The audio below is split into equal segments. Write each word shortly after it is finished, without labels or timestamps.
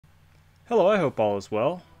Hello, I hope all is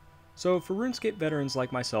well. So for RuneScape veterans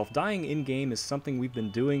like myself, dying in-game is something we've been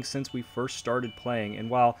doing since we first started playing, and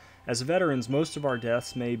while as veterans most of our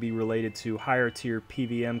deaths may be related to higher tier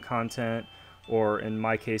PVM content, or in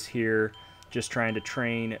my case here, just trying to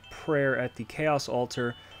train prayer at the Chaos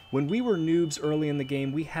Altar, when we were noobs early in the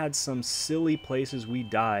game we had some silly places we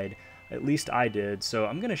died, at least I did, so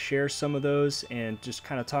I'm going to share some of those and just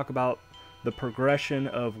kind of talk about the progression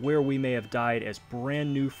of where we may have died as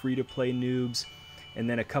brand new free-to-play noobs, and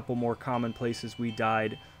then a couple more common places we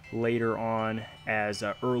died later on as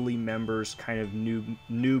early members, kind of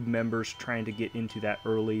noob members trying to get into that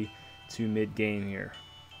early to mid-game here.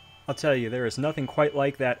 I'll tell you, there is nothing quite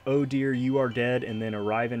like that "oh dear, you are dead" and then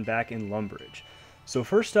arriving back in Lumbridge. So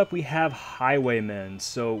first up we have Highwaymen.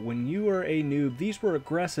 So when you were a noob, these were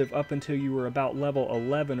aggressive up until you were about level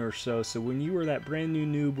 11 or so. So when you were that brand new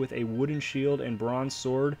noob with a wooden shield and bronze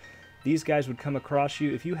sword, these guys would come across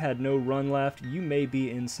you. If you had no run left, you may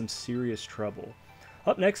be in some serious trouble.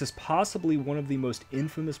 Up next is possibly one of the most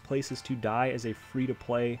infamous places to die as a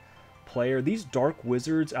free-to-play player. These Dark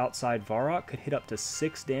Wizards outside Varrock could hit up to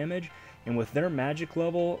 6 damage, and with their magic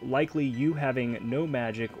level, likely you having no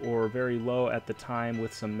magic or very low at the time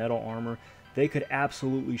with some metal armor, they could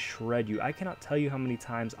absolutely shred you. I cannot tell you how many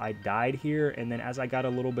times I died here, and then as I got a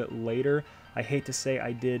little bit later, I hate to say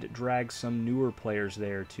I did drag some newer players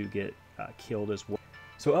there to get killed as well.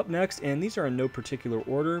 So up next, and these are in no particular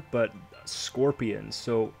order, but Scorpions.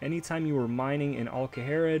 So anytime you were mining in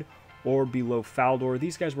Alcaharid or below Faldor,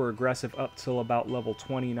 these guys were aggressive up till about level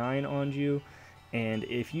 29 on you. And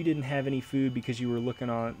if you didn't have any food because you were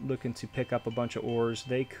looking to pick up a bunch of ores,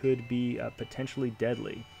 they could be potentially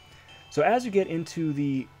deadly. So as you get into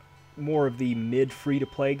the more of the mid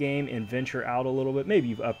free-to-play game and venture out a little bit, maybe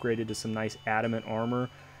you've upgraded to some nice adamant armor,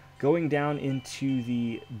 going down into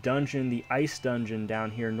the dungeon, the ice dungeon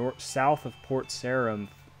down here south of Port Sarim,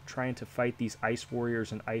 trying to fight these ice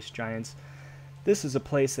warriors and ice giants. This is a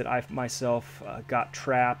place that I myself got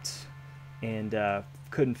trapped and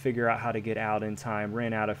couldn't figure out how to get out in time,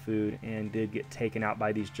 ran out of food, and did get taken out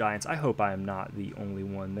by these giants. I hope I am not the only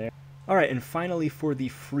one there. Alright, and finally for the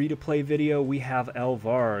free-to-play video, we have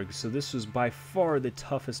Elvarg. So this was by far the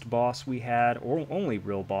toughest boss we had, or only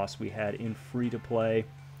real boss we had in free-to-play.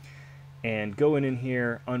 And going in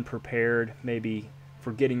here unprepared, maybe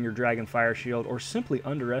forgetting your Dragon Fire Shield, or simply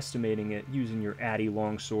underestimating it using your Addy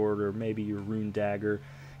Longsword, or maybe your Rune Dagger,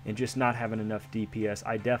 and just not having enough DPS,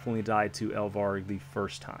 I definitely died to Elvarg the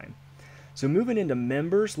first time. So moving into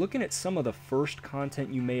members, looking at some of the first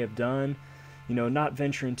content you may have done, you know, not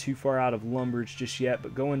venturing too far out of Lumbridge just yet,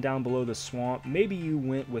 but going down below the swamp, maybe you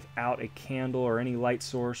went without a candle or any light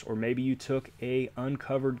source, or maybe you took a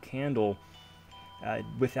uncovered candle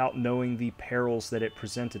without knowing the perils that it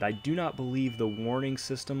presented. I do not believe the warning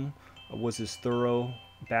system was as thorough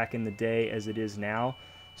back in the day as it is now.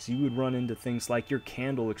 So you would run into things like your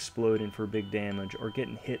candle exploding for big damage, or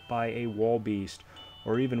getting hit by a wall beast,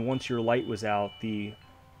 or even once your light was out, the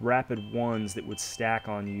rapid ones that would stack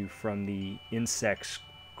on you from the insects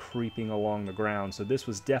creeping along the ground. So this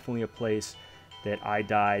was definitely a place that I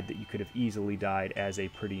died, that you could have easily died as a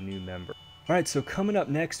pretty new member. Alright, so coming up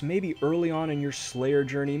next, maybe early on in your Slayer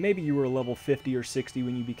journey, maybe you were level 50 or 60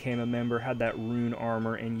 when you became a member, had that rune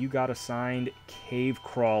armor, and you got assigned cave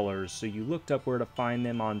crawlers. So you looked up where to find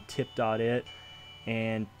them on tip.it,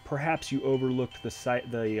 and perhaps you overlooked the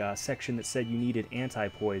section that said you needed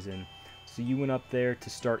anti-poison. So you went up there to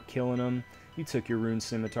start killing them. You took your rune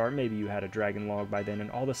scimitar, maybe you had a dragon log by then, and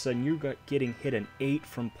all of a sudden you're getting hit an 8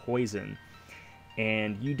 from poison.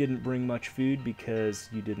 And you didn't bring much food because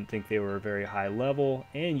you didn't think they were a very high level,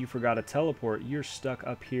 and you forgot to teleport. You're stuck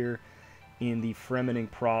up here in the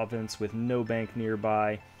Fremenning province with no bank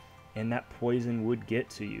nearby, and that poison would get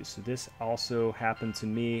to you. So this also happened to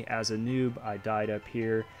me as a noob. I died up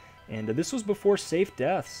here, and this was before safe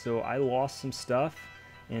death, so I lost some stuff,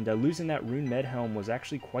 and losing that rune med helm was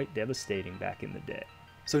actually quite devastating back in the day.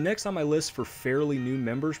 So next on my list for fairly new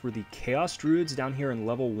members were the Chaos Druids down here in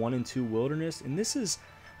level 1 and 2 Wilderness, and this is,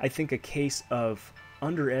 I think, a case of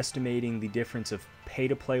underestimating the difference of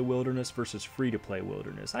pay-to-play Wilderness versus free-to-play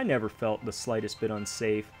Wilderness. I never felt the slightest bit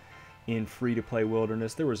unsafe in free-to-play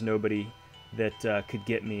Wilderness. There was nobody that could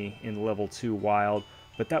get me in level 2 Wild,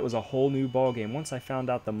 but that was a whole new ballgame. Once I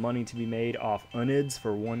found out the money to be made off Unids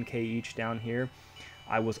for 1k each down here,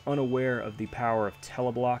 I was unaware of the power of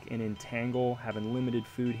Teleblock and Entangle, having limited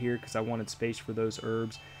food here because I wanted space for those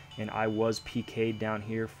herbs, and I was PK'd down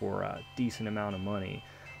here for a decent amount of money.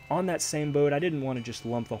 On that same boat, I didn't want to just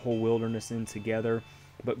lump the whole wilderness in together,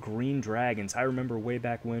 But green dragons, I remember way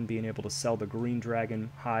back when being able to sell the green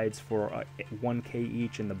dragon hides for 1k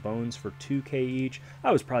each and the bones for 2k each.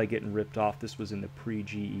 I was probably getting ripped off. This was in the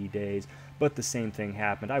pre-GE days, but the same thing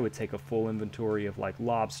happened. I would take a full inventory of like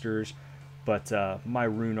lobsters, but my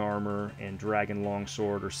rune armor and dragon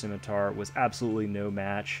longsword or scimitar was absolutely no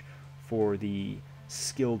match for the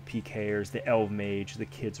skilled PKers, the elf mage, the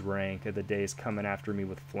kids rank of the days coming after me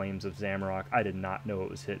with flames of Zamorak. I did not know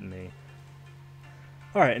it was hitting me.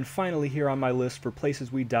 Alright, and finally here on my list for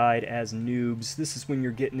places we died as noobs, this is when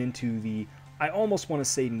you're getting into the, I almost want to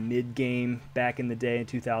say mid-game back in the day in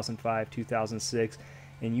 2005, 2006,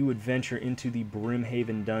 and you would venture into the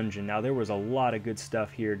Brimhaven dungeon. Now there was a lot of good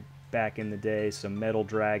stuff here back in the day, some metal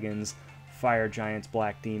dragons, fire giants,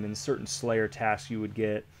 black demons, certain slayer tasks you would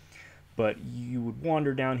get, but you would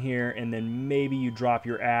wander down here and then maybe you drop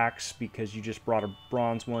your axe because you just brought a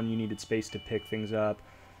bronze one, you needed space to pick things up.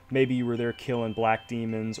 Maybe you were there killing black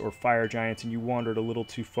demons or fire giants and you wandered a little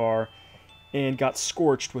too far and got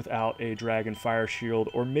scorched without a dragon fire shield.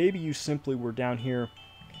 Or maybe you simply were down here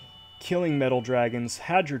killing metal dragons,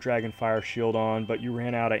 had your dragon fire shield on, but you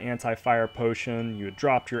ran out of anti-fire potion, you had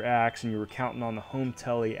dropped your axe and you were counting on the home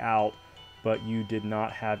telly out, but you did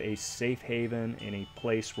not have a safe haven and a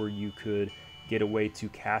place where you could get a way to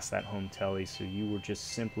cast that home telly, so you were just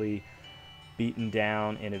simply beaten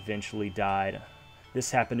down and eventually died. This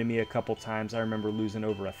happened to me a couple times. I remember losing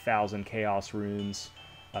over 1,000 chaos runes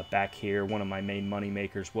back here. One of my main money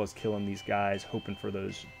makers was killing these guys, hoping for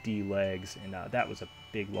those D legs, and that was a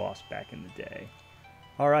big loss back in the day.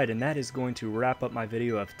 Alright, and that is going to wrap up my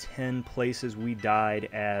video of 10 places we died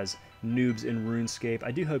as noobs in RuneScape.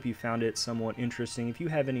 I do hope you found it somewhat interesting. If you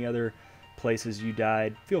have any other places you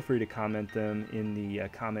died, feel free to comment them in the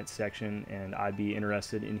comment section, and I'd be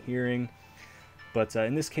interested in hearing. But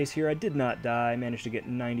in this case here, I did not die. I managed to get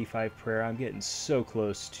 95 prayer. I'm getting so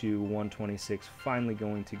close to 126. Finally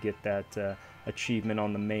going to get that achievement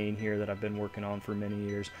on the main here that I've been working on for many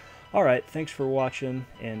years. Alright, thanks for watching,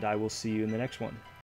 and I will see you in the next one.